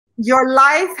Your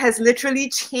life has literally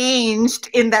changed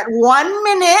in that 1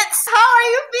 minute. How are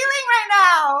you feeling right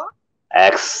now?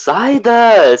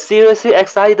 Excited! Seriously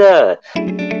excited!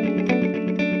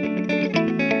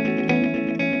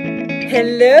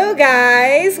 Hello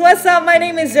guys, what's up? My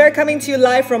name is Zher, coming to you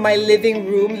live from my living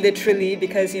room, literally,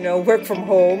 because work from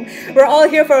home. We're all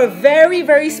here for a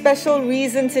very special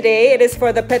reason today. It is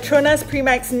for the PETRONAS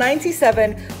Primax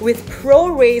 97 with Pro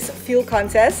Race Fuel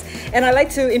Contest. And I'd like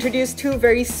to introduce two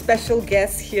very special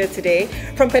guests here today.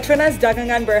 From PETRONAS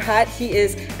Dagangan Berhad, he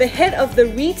is the head of the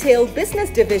Retail Business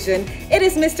Division. It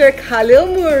is Mr. Khalil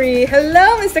Muri.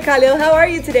 Hello, Mr. Khalil, how are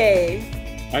you today?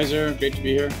 Hi Zher, great to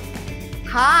be here.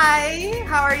 Hi,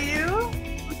 how are you?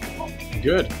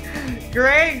 Good.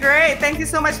 Great. Thank you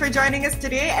so much for joining us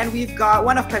today. And we've got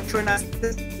one of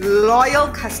PETRONAS' loyal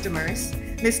customers,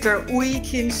 Mr.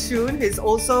 Shun, who is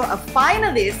also a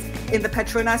finalist in the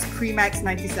PETRONAS Primax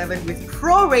 97 with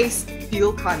Pro Race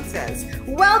Fuel Contest.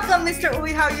 Welcome, Mr.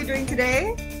 Uy. How are you doing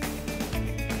today?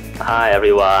 Hi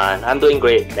everyone, I'm doing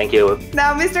great, thank you.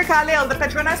 Now, Mr. Khalil, the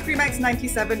PETRONAS Primax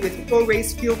 97 with Pro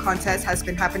Race Fuel Contest has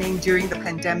been happening during the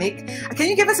pandemic. Can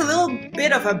you give us a little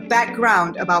bit of a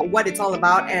background about what it's all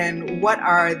about and what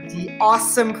are the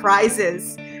awesome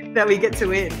prizes that we get to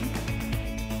win?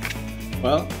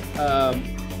 Well,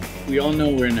 we all know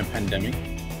we're in a pandemic.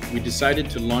 We decided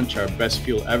to launch our best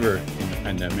fuel ever in the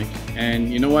pandemic.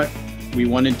 And you know what? We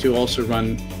wanted to also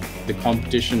run the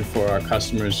competition for our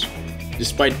customers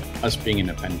despite us being in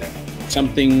a pandemic.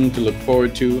 Something to look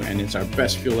forward to, and it's our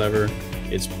best fuel ever.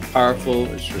 It's powerful,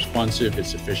 it's responsive,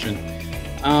 it's efficient.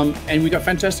 And we got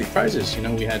fantastic prizes.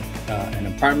 We had an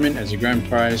apartment as a grand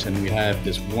prize, and we have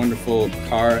this wonderful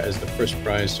car as the first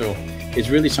prize. So it's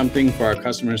really something for our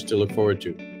customers to look forward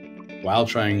to while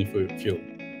trying the fuel.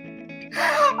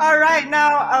 All right,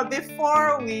 now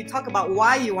before we talk about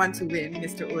why you want to win,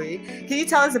 Mr. Uy, can you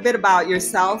tell us a bit about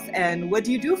yourself and what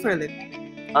do you do for a living?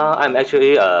 I'm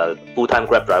actually a full-time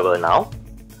Grab driver now.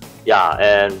 Yeah,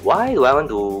 and why do I want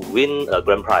to win a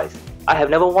grand prize? I have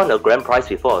never won a grand prize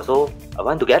before, so I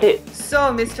want to get it. So,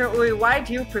 Mr. Uy, why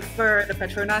do you prefer the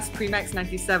PETRONAS Primax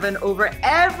 97 over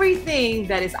everything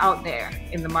that is out there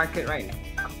in the market right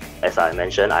now? As I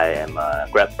mentioned, I am a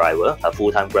Grab driver, a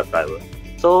full-time Grab driver.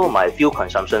 So my fuel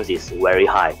consumption is very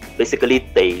high, basically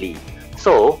daily.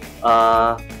 So,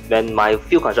 when my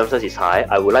fuel consumption is high,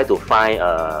 I would like to find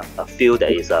a fuel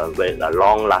that is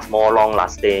more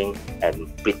long-lasting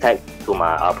and protect to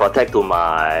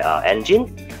my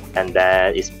engine, and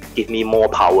then it give me more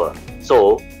power.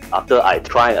 So after I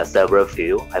try several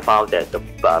fuel, I found that the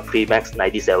Primax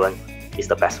 97 is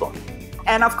the best one.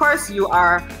 And of course, you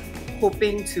are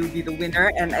hoping to be the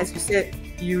winner. And as you said,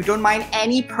 you don't mind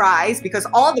any prize because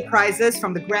all the prizes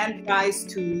from the grand prize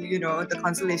to, the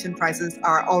consolation prizes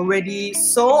are already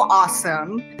so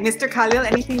awesome. Mr. Khalil,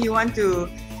 anything you want to,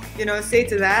 say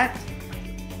to that?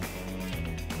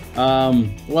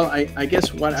 Well, I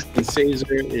guess what I can say is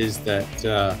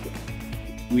that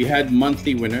we had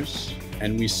monthly winners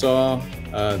and we saw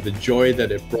the joy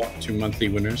that it brought to monthly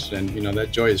winners, and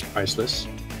that joy is priceless.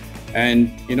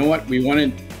 And you know what? We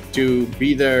wanted to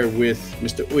be there with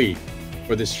Mr. Uy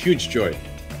for this huge joy.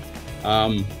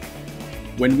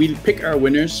 When we pick our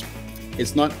winners,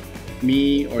 it's not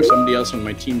me or somebody else on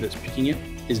my team that's picking it.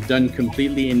 It's done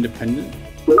completely independent.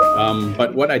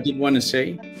 But what I did want to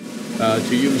say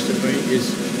to you, Mr. Uy,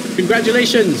 is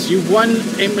congratulations! You've won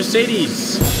a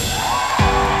Mercedes!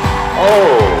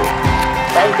 Oh,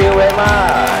 thank you very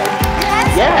much!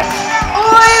 Yes!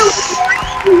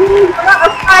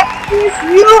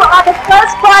 You are the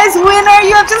first prize winner.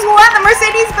 You have just won the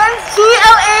Mercedes-Benz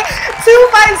GLA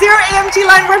 250 AMG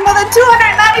Line worth more than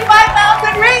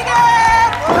 295,000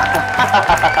 ringgit.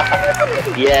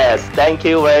 Yes, thank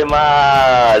you very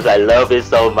much. I love it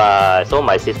so much. So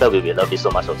my sister will love it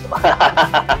so much also.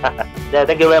 Yeah,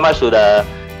 thank you very much to the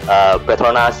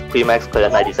PETRONAS Primax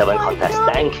 97 contest.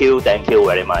 Thank you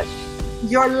very much.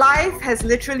 Your life has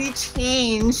literally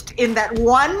changed in that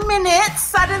 1 minute.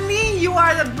 Suddenly, you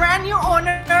are the brand new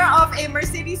owner of a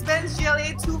Mercedes-Benz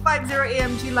GLA 250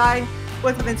 AMG Line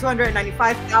worth more than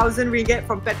 295,000 ringgit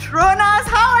from PETRONAS.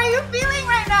 How are you feeling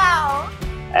right now?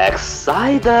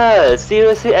 Excited,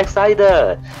 seriously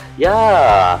excited.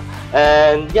 Yeah,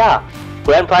 and yeah,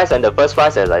 grand prize and the first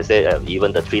prize, as I said,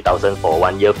 even the 3,000 for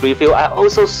 1 year free fuel. I'm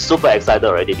also super excited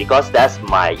already because that's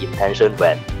my intention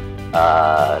when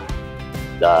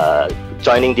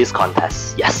joining this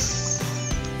contest. Yes.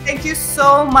 Thank you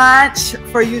so much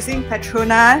for using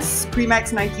PETRONAS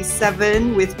Primax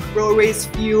 97 with Pro Race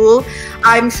Fuel.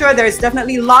 I'm sure there's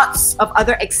definitely lots of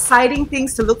other exciting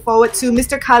things to look forward to.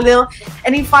 Mr. Khalil,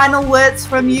 any final words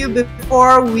from you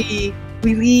before we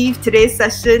we leave today's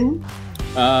session?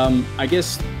 I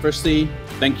guess, firstly,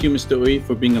 thank you, Mr. Uy,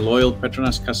 for being a loyal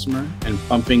Petronas customer and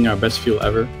pumping our best fuel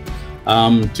ever.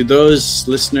 To those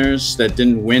listeners that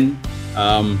didn't win,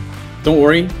 don't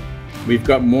worry. We've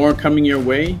got more coming your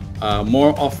way,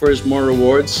 more offers, more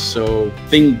rewards. So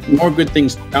more good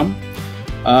things to come.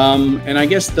 And I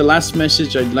guess the last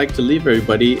message I'd like to leave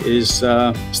everybody is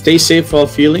stay safe while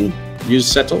fueling, use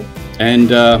Settle, and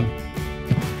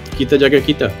kita jaga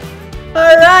kita.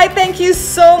 Alright, thank you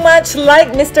so much.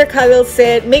 Like Mr. Khalil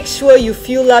said, make sure you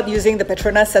fuel up using the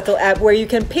PETRONAS Settle app where you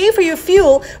can pay for your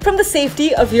fuel from the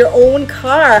safety of your own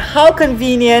car. How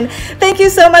convenient. Thank you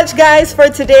so much, guys, for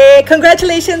today.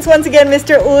 Congratulations once again,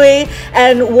 Mr. Uy.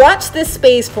 And watch this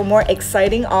space for more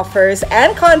exciting offers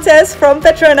and contests from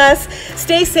PETRONAS.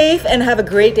 Stay safe and have a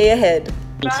great day ahead.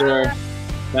 Thanks, sir.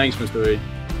 Thanks, Mr. Uy.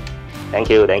 Thank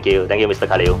you, Mr.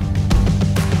 Khalil.